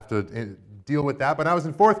to deal with that. But when I was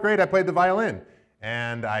in 4th grade, I played the violin.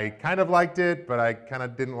 And I kind of liked it, but I kind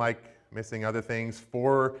of didn't like missing other things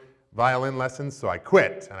for violin lessons, so I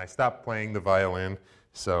quit and I stopped playing the violin.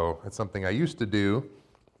 So it's something I used to do,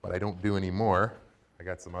 but I don't do anymore. I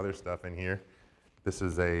got some other stuff in here. This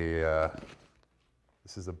is a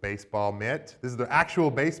baseball mitt. This is the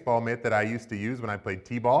actual baseball mitt that I used to use when I played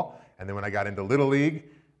t-ball, and then when I got into Little League,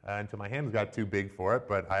 until my hands got too big for it.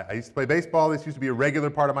 But I used to play baseball. This used to be a regular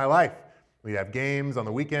part of my life. We'd have games on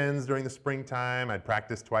the weekends during the springtime. I'd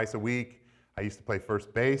practice twice a week. I used to play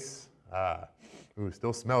first base.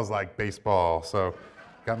 Still smells like baseball. So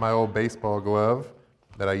got my old baseball glove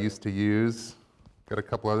that I used to use. Got a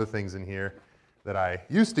couple other things in here that I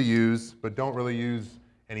used to use but don't really use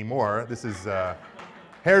anymore. This is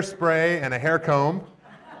hairspray and a hair comb.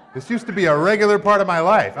 This used to be a regular part of my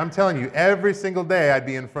life. I'm telling you, every single day I'd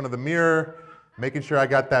be in front of the mirror, making sure I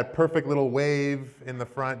got that perfect little wave in the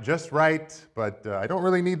front just right, but I don't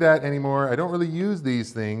really need that anymore. I don't really use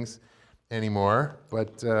these things anymore,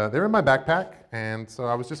 but they're in my backpack, and so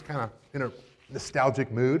I was just kind of in a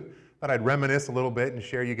nostalgic mood. Thought I'd reminisce a little bit and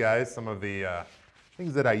share you guys some of the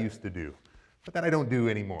things that I used to do, but that I don't do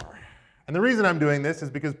anymore. And the reason I'm doing this is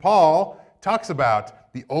because Paul talks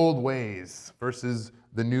about the old ways versus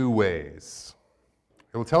the new ways.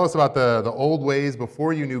 It will tell us about the old ways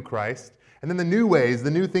before you knew Christ, and then the new ways,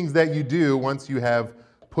 the new things that you do once you have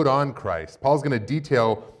put on Christ. Paul's going to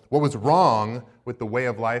detail what was wrong with the way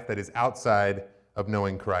of life that is outside of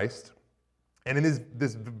knowing Christ. And in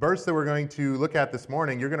this verse that we're going to look at this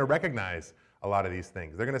morning, you're going to recognize a lot of these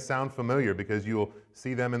things. They're going to sound familiar because you'll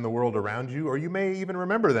see them in the world around you, or you may even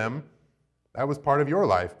remember them. That was part of your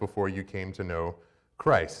life before you came to know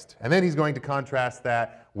Christ. And then he's going to contrast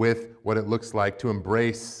that with what it looks like to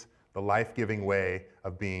embrace the life-giving way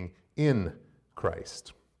of being in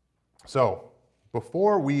Christ. So,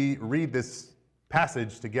 before we read this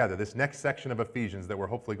passage together, this next section of Ephesians that we're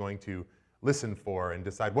hopefully going to listen for and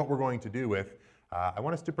decide what we're going to do with, I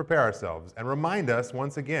want us to prepare ourselves and remind us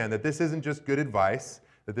once again that this isn't just good advice,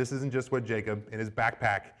 that this isn't just what Jacob in his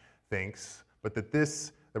backpack thinks, but that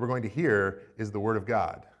this that we're going to hear is the Word of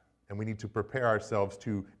God. And we need to prepare ourselves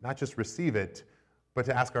to not just receive it, but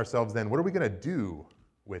to ask ourselves then, what are we going to do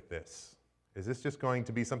with this? Is this just going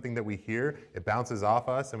to be something that we hear, it bounces off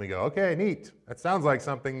us, and we go, okay, neat, that sounds like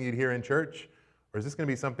something you'd hear in church? Or is this going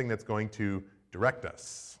to be something that's going to direct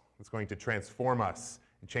us, that's going to transform us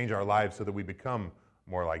and change our lives so that we become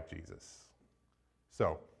more like Jesus?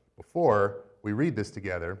 So, before we read this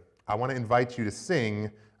together, I want to invite you to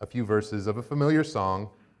sing a few verses of a familiar song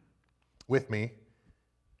with me.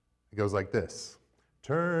 It goes like this.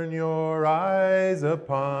 Turn your eyes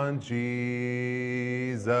upon Jesus,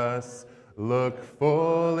 look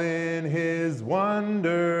full in his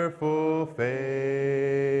wonderful face,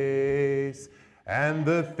 and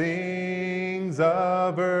the things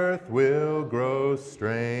of earth will grow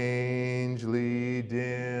strangely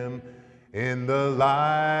dim in the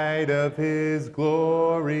light of his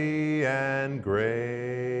glory and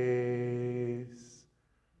grace.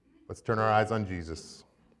 Let's turn our eyes on Jesus.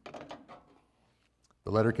 The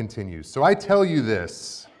letter continues. So I tell you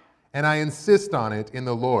this, and I insist on it in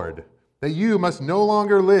the Lord, that you must no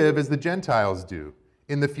longer live as the Gentiles do,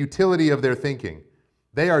 in the futility of their thinking.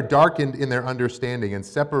 They are darkened in their understanding and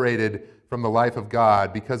separated from the life of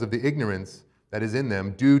God because of the ignorance that is in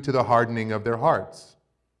them due to the hardening of their hearts.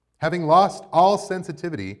 Having lost all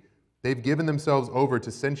sensitivity, they've given themselves over to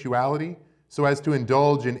sensuality so as to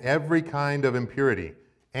indulge in every kind of impurity,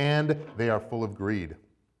 and they are full of greed.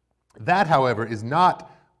 That, however, is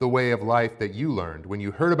not the way of life that you learned when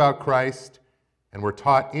you heard about Christ and were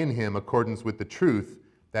taught in him accordance with the truth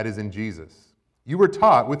that is in Jesus. You were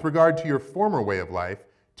taught, with regard to your former way of life,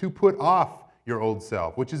 to put off your old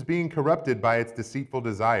self, which is being corrupted by its deceitful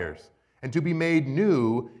desires, and to be made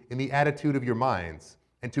new in the attitude of your minds,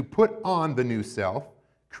 and to put on the new self,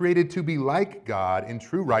 created to be like God in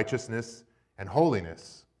true righteousness and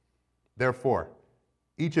holiness. Therefore,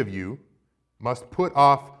 each of you must put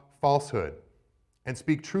off falsehood and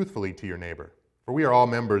speak truthfully to your neighbor, for we are all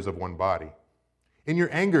members of one body. In your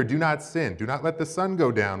anger, do not sin. Do not let the sun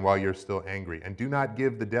go down while you're still angry, and do not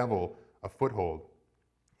give the devil a foothold.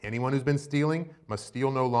 Anyone who's been stealing must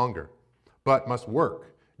steal no longer, but must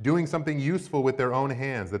work, doing something useful with their own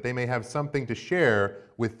hands, that they may have something to share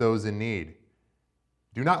with those in need.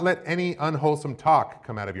 Do not let any unwholesome talk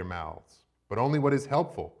come out of your mouths, but only what is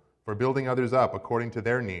helpful for building others up according to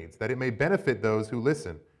their needs, that it may benefit those who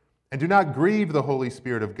listen. And do not grieve the Holy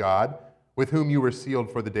Spirit of God, with whom you were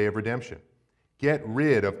sealed for the day of redemption. Get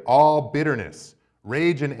rid of all bitterness,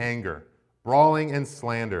 rage and anger, brawling and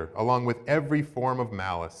slander, along with every form of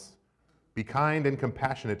malice. Be kind and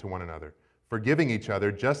compassionate to one another, forgiving each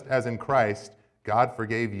other just as in Christ God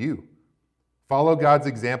forgave you. Follow God's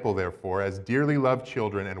example, therefore, as dearly loved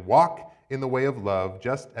children, and walk in the way of love,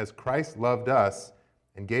 just as Christ loved us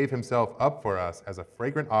and gave himself up for us as a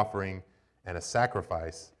fragrant offering and a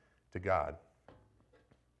sacrifice to God.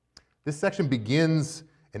 This section begins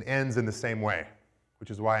and ends in the same way, which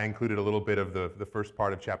is why I included a little bit of the first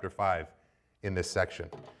part of chapter 5 in this section.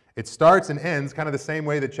 It starts and ends kind of the same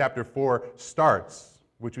way that chapter 4 starts,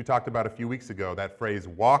 which we talked about a few weeks ago, that phrase,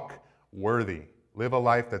 walk worthy. Live a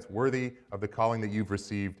life that's worthy of the calling that you've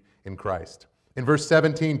received in Christ. In verse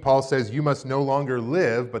 17, Paul says, you must no longer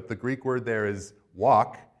live, but the Greek word there is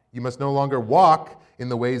walk. You must no longer walk in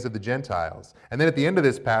the ways of the Gentiles. And then at the end of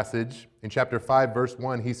this passage, in chapter 5, verse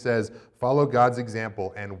 1, he says, follow God's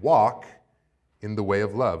example and walk in the way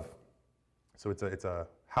of love. So it's a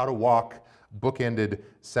how to walk bookended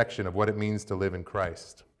section of what it means to live in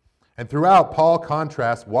Christ. And throughout, Paul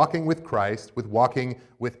contrasts walking with Christ with walking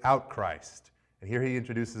without Christ. And here he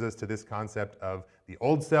introduces us to this concept of the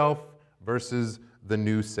old self versus the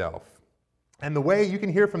new self. And the way you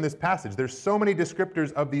can hear from this passage, there's so many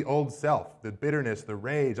descriptors of the old self, the bitterness, the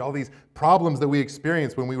rage, all these problems that we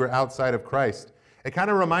experienced when we were outside of Christ. It kind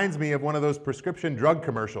of reminds me of one of those prescription drug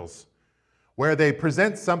commercials where they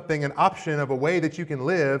present something, an option of a way that you can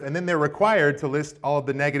live, and then they're required to list all of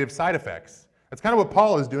the negative side effects. That's kind of what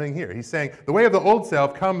Paul is doing here. He's saying the way of the old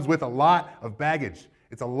self comes with a lot of baggage.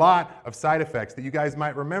 It's a lot of side effects that you guys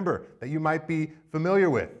might remember, that you might be familiar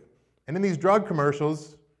with. And in these drug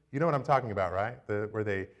commercials, you know what I'm talking about, right?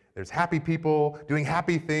 There's happy people doing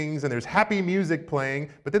happy things, and there's happy music playing,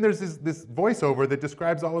 but then there's this voiceover that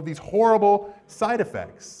describes all of these horrible side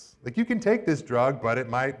effects. Like, you can take this drug, but it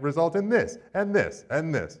might result in this, and this,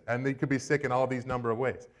 and this, and you could be sick in all these number of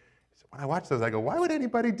ways. So when I watch those, I go, why would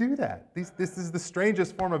anybody do that? This is the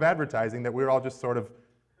strangest form of advertising that we're all just sort of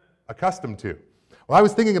accustomed to. Well, I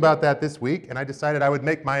was thinking about that this week, and I decided I would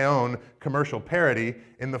make my own commercial parody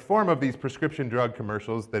in the form of these prescription drug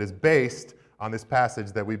commercials that is based on this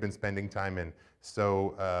passage that we've been spending time in.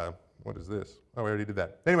 So, what is this? Oh, we already did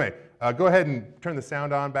that. Anyway, go ahead and turn the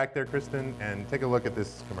sound on back there, Kristen, and take a look at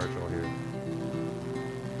this commercial here.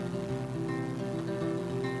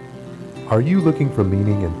 Are you looking for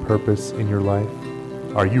meaning and purpose in your life?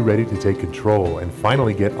 Are you ready to take control and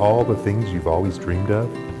finally get all the things you've always dreamed of?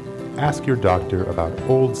 Ask your doctor about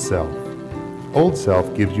Old Self. Old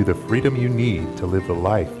Self gives you the freedom you need to live the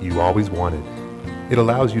life you always wanted. It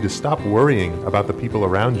allows you to stop worrying about the people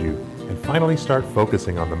around you and finally start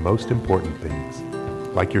focusing on the most important things,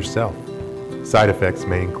 like yourself. Side effects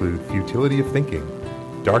may include futility of thinking,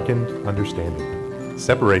 darkened understanding,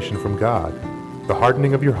 separation from God, the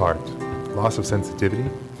hardening of your heart, loss of sensitivity,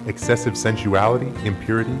 excessive sensuality,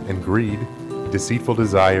 impurity and greed, deceitful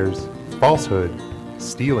desires, falsehood,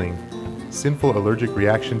 stealing, sinful allergic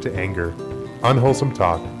reaction to anger, unwholesome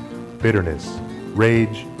talk, bitterness,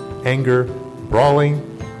 rage, anger,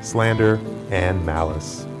 brawling, slander, and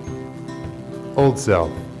malice. Old Self,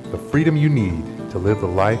 the freedom you need to live the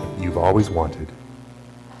life you've always wanted.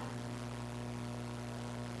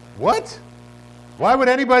 What? Why would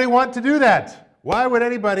anybody want to do that? Why would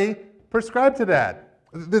anybody prescribe to that?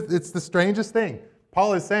 It's the strangest thing.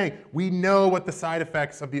 Paul is saying, we know what the side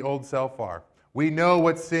effects of the old self are. We know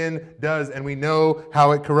what sin does, and we know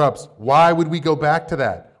how it corrupts. Why would we go back to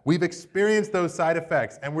that? We've experienced those side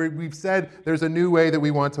effects, and we've said there's a new way that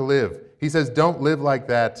we want to live. He says, don't live like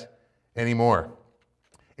that anymore.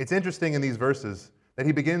 It's interesting in these verses that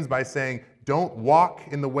he begins by saying, don't walk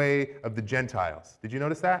in the way of the Gentiles. Did you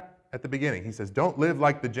notice that at the beginning? He says, don't live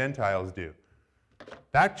like the Gentiles do.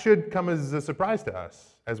 That should come as a surprise to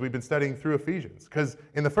us as we've been studying through Ephesians, because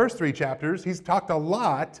in the first 3 chapters, he's talked a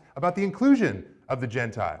lot about the inclusion of the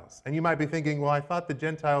Gentiles. And you might be thinking, well, I thought the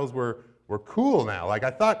Gentiles were cool now. Like,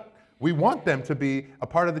 I thought we want them to be a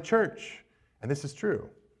part of the church. And this is true.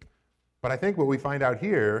 But I think what we find out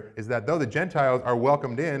here is that though the Gentiles are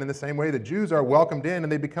welcomed in the same way the Jews are welcomed in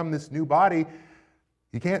and they become this new body,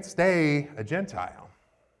 you can't stay a Gentile.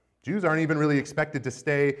 Jews aren't even really expected to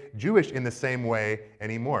stay Jewish in the same way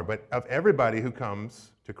anymore. But of everybody who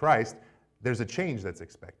comes to Christ, there's a change that's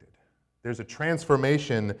expected. There's a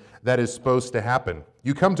transformation that is supposed to happen.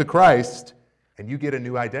 You come to Christ and you get a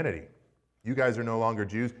new identity. You guys are no longer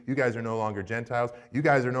Jews. You guys are no longer Gentiles. You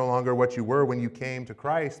guys are no longer what you were when you came to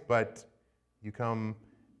Christ, but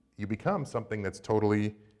you become something that's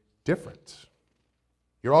totally different.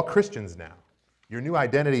 You're all Christians now. Your new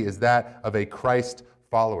identity is that of a Christ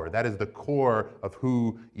follower. That is the core of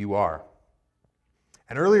who you are.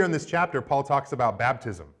 And earlier in this chapter, Paul talks about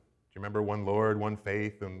baptism. you remember one Lord, one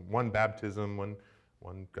faith, and one baptism,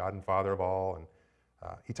 one God and Father of all? And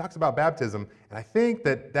he talks about baptism, and I think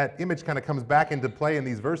that image kind of comes back into play in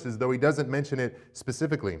these verses, though he doesn't mention it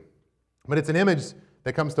specifically. But it's an image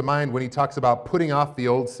that comes to mind when he talks about putting off the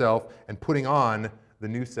old self and putting on the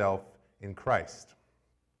new self in Christ.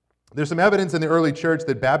 There's some evidence in the early church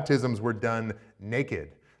that baptisms were done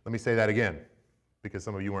naked. Let me say that again, because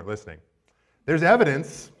some of you weren't listening. There's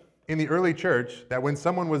evidence in the early church that when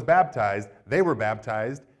someone was baptized, they were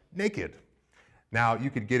baptized naked. Now, you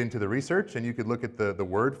could get into the research and you could look at the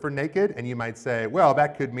word for naked, and you might say, well,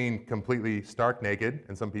 that could mean completely stark naked,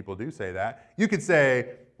 and some people do say that. You could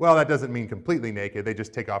say, well, that doesn't mean completely naked. They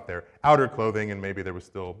just take off their outer clothing, and maybe there was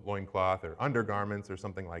still loincloth or undergarments or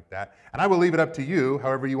something like that. And I will leave it up to you,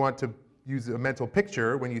 however you want to use a mental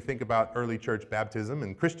picture when you think about early church baptism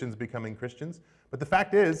and Christians becoming Christians. But the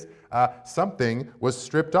fact is, something was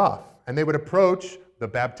stripped off, and they would approach the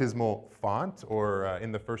baptismal font, or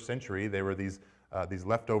in the first century, they were these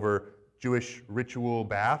leftover Jewish ritual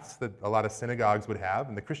baths that a lot of synagogues would have,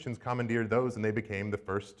 and the Christians commandeered those, and they became the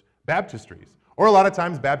first baptistries. Or a lot of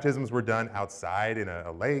times baptisms were done outside in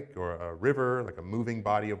a lake or a river, like a moving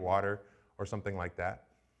body of water or something like that.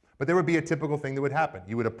 But there would be a typical thing that would happen.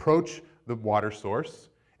 You would approach the water source,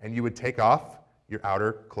 and you would take off your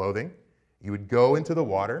outer clothing. You would go into the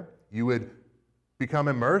water. You would become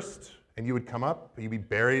immersed, and you would come up. You'd be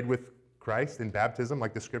buried with Christ in baptism,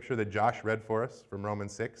 like the scripture that Josh read for us from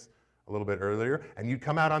Romans 6 a little bit earlier. And you'd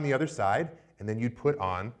come out on the other side, and then you'd put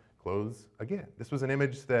on clothes again. This was an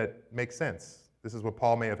image that makes sense. This is what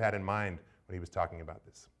Paul may have had in mind when he was talking about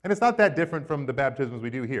this. And it's not that different from the baptisms we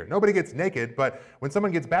do here. Nobody gets naked, but when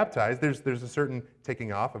someone gets baptized, there's a certain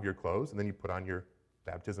taking off of your clothes, and then you put on your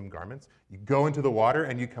baptism garments. You go into the water,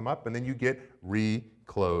 and you come up, and then you get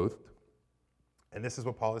reclothed. And this is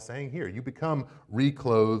what Paul is saying here. You become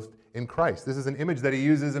reclothed in Christ. This is an image that he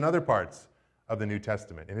uses in other parts of the New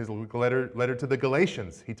Testament. In his letter to the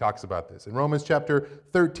Galatians, he talks about this. In Romans chapter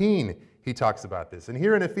 13, he talks about this. And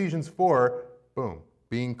here in Ephesians 4, boom,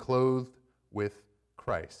 being clothed with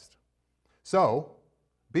Christ. So,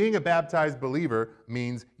 being a baptized believer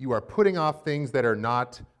means you are putting off things that are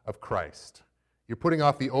not of Christ. You're putting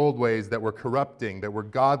off the old ways that were corrupting, that were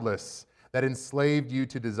godless, that enslaved you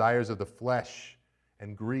to desires of the flesh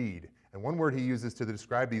and greed. And one word he uses to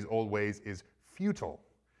describe these old ways is futile.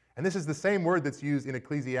 And this is the same word that's used in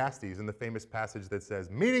Ecclesiastes in the famous passage that says,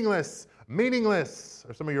 meaningless, meaningless.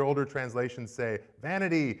 Or some of your older translations say,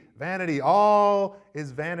 vanity, vanity, all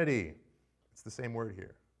is vanity. It's the same word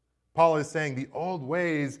here. Paul is saying the old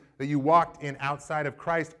ways that you walked in outside of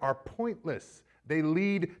Christ are pointless. They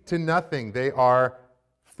lead to nothing. They are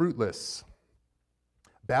fruitless.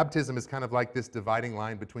 Baptism is kind of like this dividing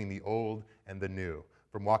line between the old and the new,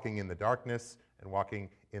 from walking in the darkness and walking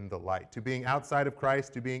in the light, to being outside of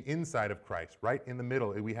Christ, to being inside of Christ. Right in the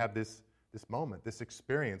middle, we have this moment, this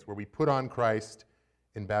experience where we put on Christ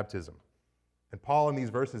in baptism. And Paul in these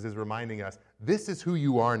verses is reminding us, this is who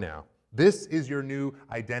you are now. This is your new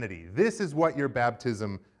identity. This is what your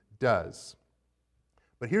baptism does.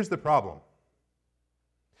 But here's the problem.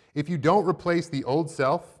 If you don't replace the old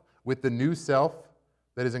self with the new self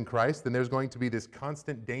that is in Christ, then there's going to be this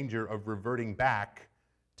constant danger of reverting back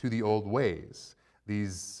to the old ways,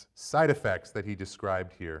 these side effects that he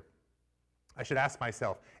described here. I should ask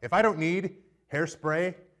myself, if I don't need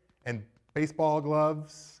hairspray and baseball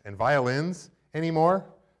gloves and violins anymore,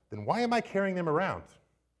 then why am I carrying them around?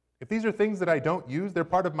 If these are things that I don't use, they're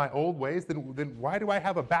part of my old ways, then why do I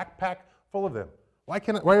have a backpack full of them? Why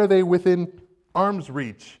are they within arm's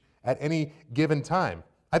reach at any given time?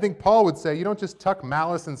 I think Paul would say, you don't just tuck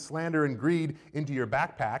malice and slander and greed into your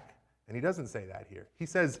backpack. And he doesn't say that here. He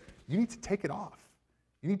says, you need to take it off.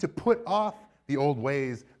 You need to put off the old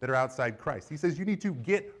ways that are outside Christ. He says you need to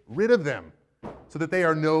get rid of them so that they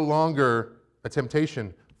are no longer a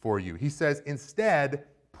temptation for you. He says, instead,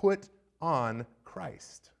 put on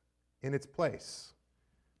Christ in its place.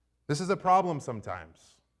 This is a problem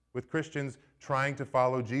sometimes with Christians trying to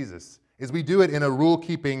follow Jesus, is we do it in a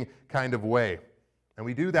rule-keeping kind of way. And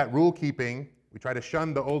we do that rule-keeping. We try to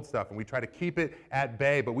shun the old stuff, and we try to keep it at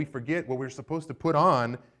bay, but we forget what we're supposed to put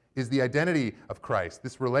on is the identity of Christ,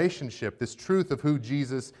 this relationship, this truth of who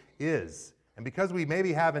Jesus is. And because we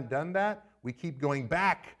maybe haven't done that, we keep going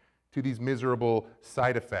back to these miserable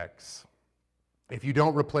side effects. If you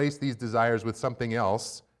don't replace these desires with something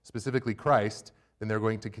else, specifically Christ, then they're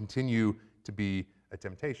going to continue to be a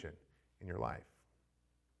temptation in your life.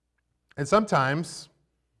 And sometimes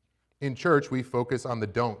in church, we focus on the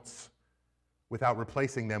don'ts without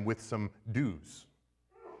replacing them with some do's.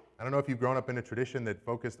 I don't know if you've grown up in a tradition that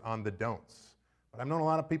focused on the don'ts, But I've known a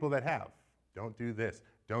lot of people that have. Don't do this.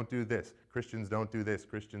 Don't do this. Christians don't do this.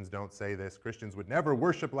 Christians don't say this. Christians would never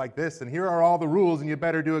worship like this. And here are all the rules, and you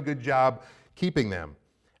better do a good job keeping them.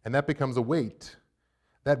 And that becomes a weight.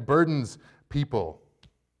 That burdens people.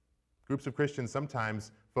 Groups of Christians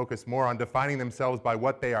sometimes focus more on defining themselves by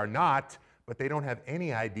what they are not, but they don't have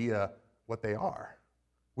any idea what they are.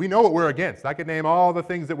 We know what we're against. I could name all the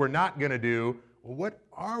things that we're not going to do. Well, what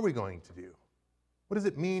are we going to do? What does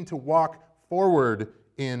it mean to walk forward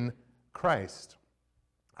in Christ?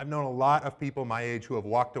 I've known a lot of people my age who have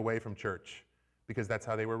walked away from church because that's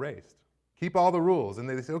how they were raised. Keep all the rules. And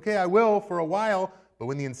they say, okay, I will for a while, but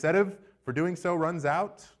when the incentive for doing so runs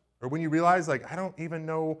out, or when you realize, I don't even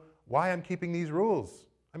know why I'm keeping these rules.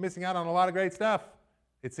 I'm missing out on a lot of great stuff,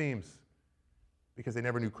 it seems, because they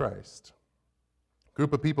never knew Christ. A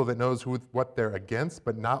group of people that knows what they're against,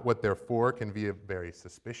 but not what they're for, can be a very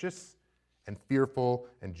suspicious and fearful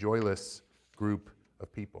and joyless group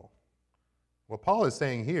of people. What Paul is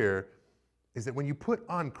saying here is that when you put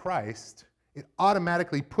on Christ, it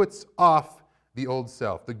automatically puts off the old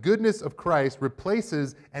self. The goodness of Christ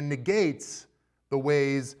replaces and negates the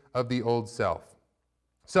ways of the old self.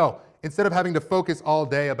 So, instead of having to focus all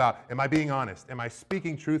day about, am I being honest? Am I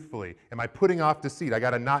speaking truthfully? Am I putting off deceit? I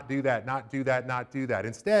got to not do that, not do that, not do that.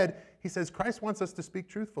 Instead, he says Christ wants us to speak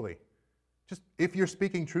truthfully. Just if you're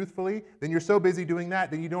speaking truthfully, then you're so busy doing that,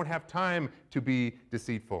 then you don't have time to be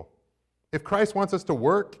deceitful. If Christ wants us to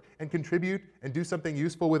work and contribute and do something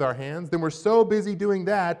useful with our hands, then we're so busy doing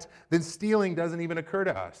that, then stealing doesn't even occur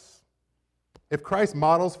to us. If Christ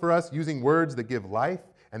models for us using words that give life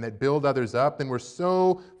and that build others up, then we're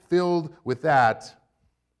so filled with that,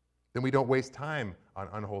 then we don't waste time on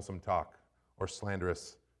unwholesome talk or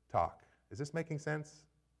slanderous talk. Is this making sense?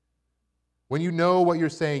 When you know what you're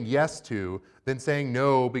saying yes to, then saying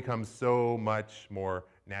no becomes so much more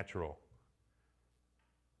natural.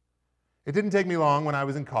 It didn't take me long when I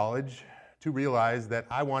was in college to realize that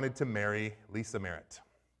I wanted to marry Lisa Merritt.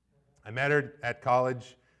 I met her at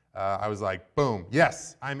college. I was like, boom,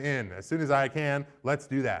 yes, I'm in. As soon as I can, let's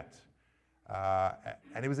do that.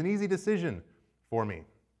 And it was an easy decision for me.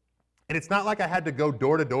 And it's not like I had to go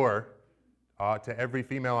door to door to every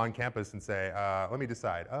female on campus and say, let me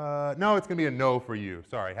decide. No, it's going to be a no for you.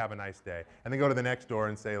 Sorry, have a nice day. And then go to the next door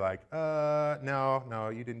and say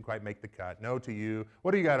no, you didn't quite make the cut. No to you.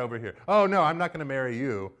 What do you got over here? Oh, no, I'm not going to marry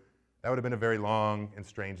you. That would have been a very long and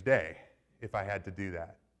strange day if I had to do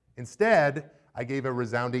that. Instead, I gave a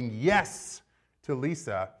resounding yes to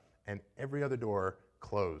Lisa, and every other door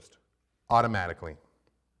closed automatically.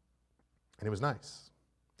 And it was nice.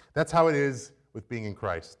 That's how it is with being in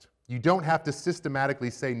Christ. You don't have to systematically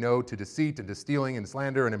say no to deceit and to stealing and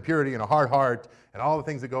slander and impurity and a hard heart and all the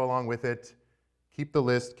things that go along with it. Keep the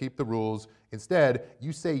list, keep the rules. Instead,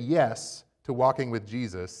 you say yes to walking with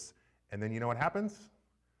Jesus, and then you know what happens?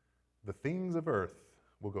 The things of earth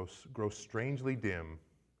will grow strangely dim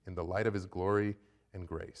in the light of his glory and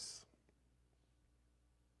grace.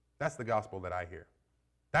 That's the gospel that I hear.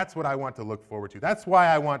 That's what I want to look forward to. That's why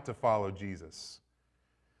I want to follow Jesus.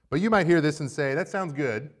 But you might hear this and say, that sounds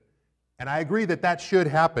good. And I agree that that should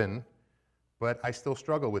happen, but I still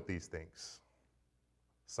struggle with these things.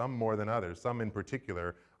 Some more than others. Some in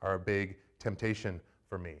particular are a big temptation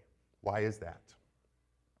for me. Why is that?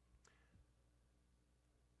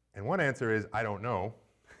 And one answer is, I don't know.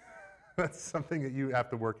 That's something that you have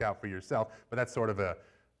to work out for yourself, but that's sort of a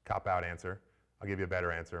cop-out answer. I'll give you a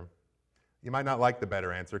better answer. You might not like the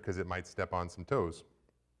better answer because it might step on some toes.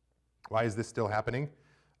 Why is this still happening?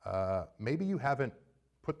 Maybe you haven't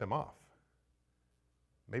put them off.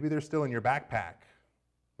 Maybe they're still in your backpack.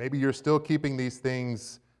 Maybe you're still keeping these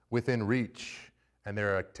things within reach, and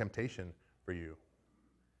they're a temptation for you.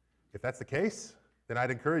 If that's the case, then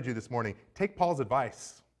I'd encourage you this morning, take Paul's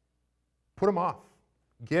advice. Put them off.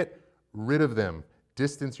 Get rid of them.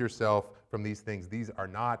 Distance yourself from these things. These are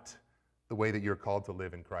not the way that you're called to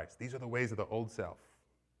live in Christ. These are the ways of the old self.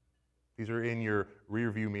 These are in your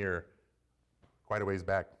rearview mirror quite a ways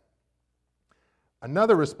back.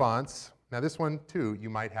 Another response, now this one too, you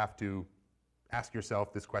might have to ask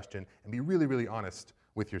yourself this question and be really, really honest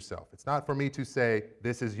with yourself. It's not for me to say,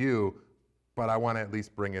 this is you, but I want to at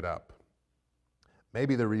least bring it up.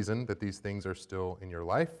 Maybe the reason that these things are still in your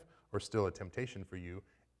life or still a temptation for you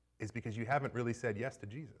is because you haven't really said yes to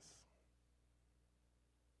Jesus.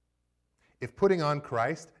 If putting on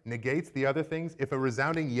Christ negates the other things, if a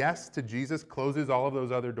resounding yes to Jesus closes all of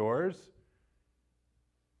those other doors,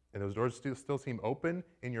 and those doors still seem open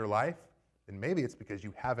in your life, then maybe it's because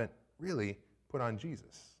you haven't really put on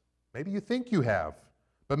Jesus. Maybe you think you have,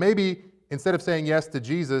 but maybe instead of saying yes to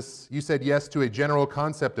Jesus, you said yes to a general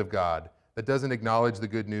concept of God that doesn't acknowledge the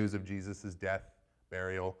good news of Jesus' death,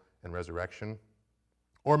 burial, and resurrection.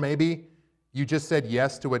 Or maybe you just said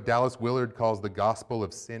yes to what Dallas Willard calls the gospel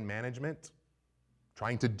of sin management,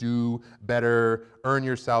 trying to do better, earn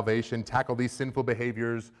your salvation, tackle these sinful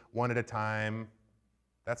behaviors one at a time.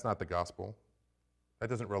 That's not the gospel. That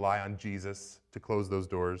doesn't rely on Jesus to close those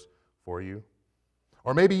doors for you.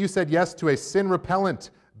 Or maybe you said yes to a sin-repellent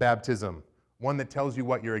baptism, one that tells you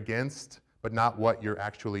what you're against, but not what you're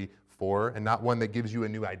actually for, and not one that gives you a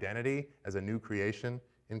new identity as a new creation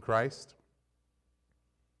in Christ.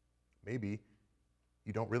 Maybe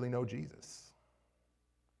you don't really know Jesus.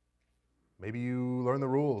 Maybe you learn the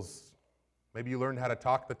rules. Maybe you learned how to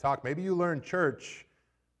talk the talk. Maybe you learned church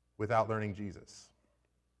without learning Jesus.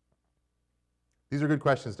 These are good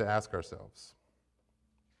questions to ask ourselves.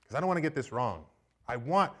 Because I don't want to get this wrong. I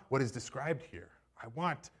want what is described here. I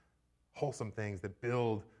want wholesome things that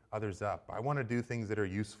build others up. I want to do things that are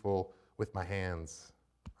useful with my hands.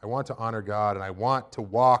 I want to honor God, and I want to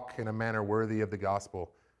walk in a manner worthy of the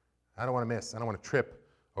gospel. I don't want to miss. I don't want to trip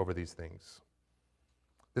over these things.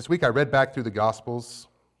 This week I read back through the Gospels.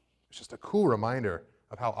 It's just a cool reminder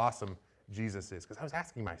of how awesome Jesus is. Because I was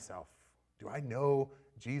asking myself, do I know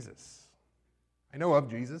Jesus? I know of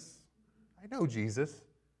Jesus. I know Jesus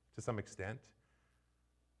to some extent.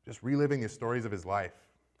 Just reliving the stories of his life,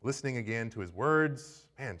 listening again to his words.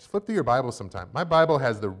 Man, just flip through your Bible sometime. My Bible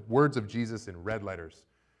has the words of Jesus in red letters.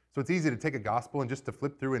 So it's easy to take a gospel and just to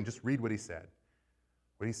flip through and just read what he said.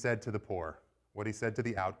 What he said to the poor, what he said to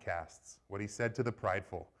the outcasts, what he said to the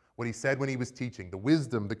prideful, what he said when he was teaching, the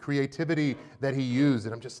wisdom, the creativity that he used.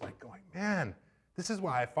 And I'm just like going, man, this is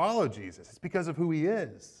why I follow Jesus. It's because of who he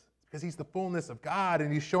is. It's because he's the fullness of God,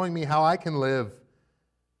 and he's showing me how I can live.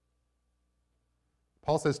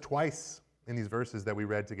 Paul says twice in these verses that we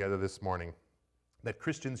read together this morning that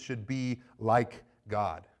Christians should be like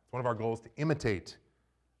God. It's one of our goals to imitate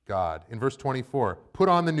God. In verse 24, put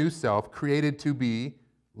on the new self, created to be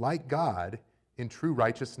like God in true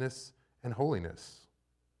righteousness and holiness.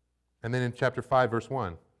 And then in chapter 5, verse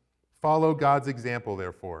 1, follow God's example,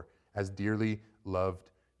 therefore, as dearly loved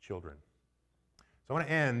children. So I want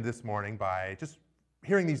to end this morning by just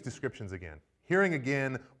hearing these descriptions again. Hearing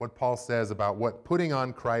again what Paul says about what putting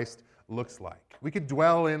on Christ looks like. We could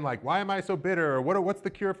dwell in like, why am I so bitter? Or what's the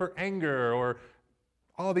cure for anger? Or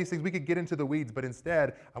all these things. We could get into the weeds, but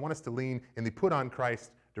instead, I want us to lean in the put on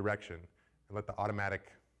Christ direction and let the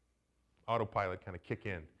autopilot kind of kick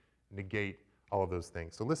in, negate all of those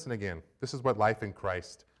things. So listen again. This is what life in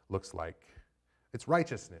Christ looks like. It's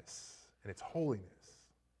righteousness and it's holiness.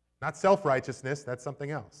 Not self-righteousness, that's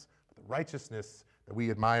something else. But the righteousness that we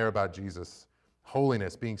admire about Jesus.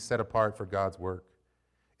 Holiness, being set apart for God's work.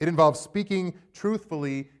 It involves speaking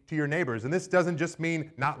truthfully to your neighbors. And this doesn't just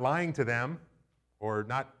mean not lying to them or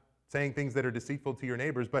not saying things that are deceitful to your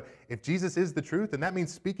neighbors. But if Jesus is the truth, then that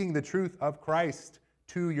means speaking the truth of Christ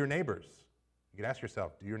to your neighbors. You could ask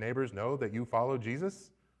yourself, do your neighbors know that you follow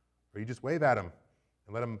Jesus? Or you just wave at them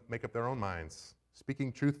and let them make up their own minds?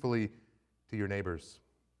 Speaking truthfully to your neighbors.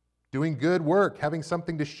 Doing good work, having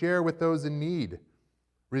something to share with those in need.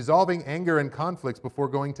 Resolving anger and conflicts before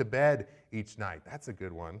going to bed each night. That's a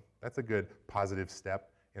good one. That's a good positive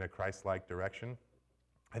step in a Christ-like direction.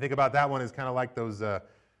 I think about that one as kind of like those the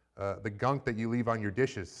gunk that you leave on your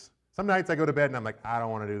dishes. Some nights I go to bed and I'm like, I don't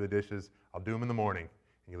want to do the dishes. I'll do them in the morning.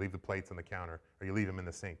 And you leave the plates on the counter or you leave them in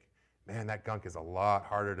the sink. Man, that gunk is a lot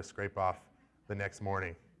harder to scrape off the next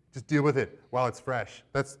morning. Just deal with it while it's fresh.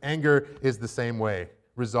 Anger is the same way.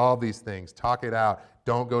 Resolve these things. Talk it out.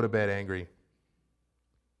 Don't go to bed angry.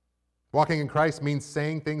 Walking in Christ means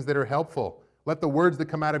saying things that are helpful. Let the words that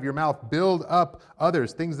come out of your mouth build up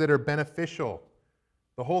others, things that are beneficial.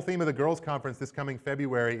 The whole theme of the girls' conference this coming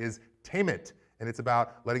February is Tame It, and it's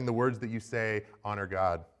about letting the words that you say honor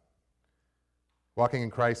God. Walking in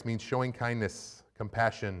Christ means showing kindness,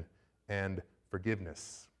 compassion, and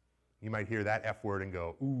forgiveness. You might hear that F word and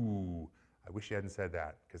go, ooh, I wish you hadn't said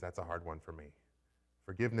that, because that's a hard one for me.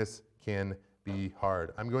 Forgiveness can be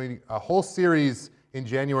hard. I'm going a whole series in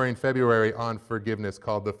January and February on forgiveness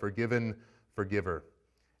called The Forgiven Forgiver.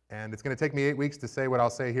 And it's going to take me 8 weeks to say what I'll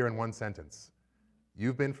say here in one sentence.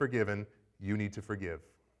 You've been forgiven, you need to forgive.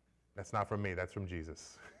 That's not from me, that's from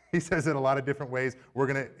Jesus. He says it a lot of different ways. We're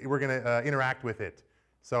going to interact with it.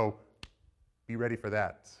 So be ready for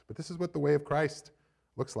that. But this is what the way of Christ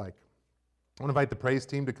looks like. I want to invite the praise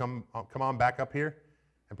team to come on back up here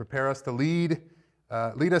and prepare us to lead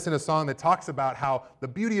us in a song that talks about how the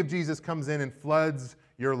beauty of Jesus comes in and floods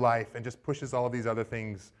your life and just pushes all of these other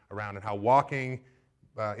things around, and how walking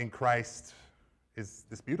in Christ is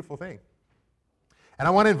this beautiful thing. And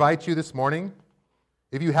I want to invite you this morning,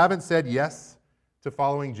 If you haven't said yes to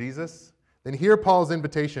following Jesus, then hear Paul's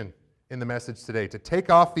invitation in the message today to take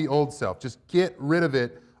off the old self. Just get rid of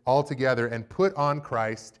it altogether and put on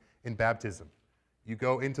Christ in baptism. You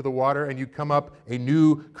go into the water and you come up a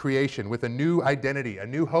new creation with a new identity, a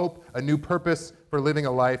new hope, a new purpose for living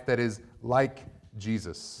a life that is like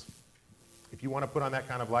Jesus. If you want to put on that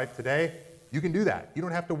kind of life today, you can do that. You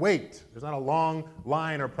don't have to wait. There's not a long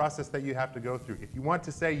line or process that you have to go through. If you want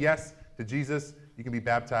to say yes to Jesus, you can be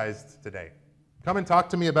baptized today. Come and talk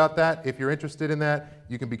to me about that. If you're interested in that,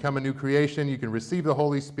 you can become a new creation. You can receive the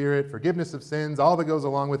Holy Spirit, forgiveness of sins, all that goes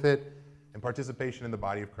along with it, and participation in the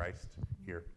body of Christ here.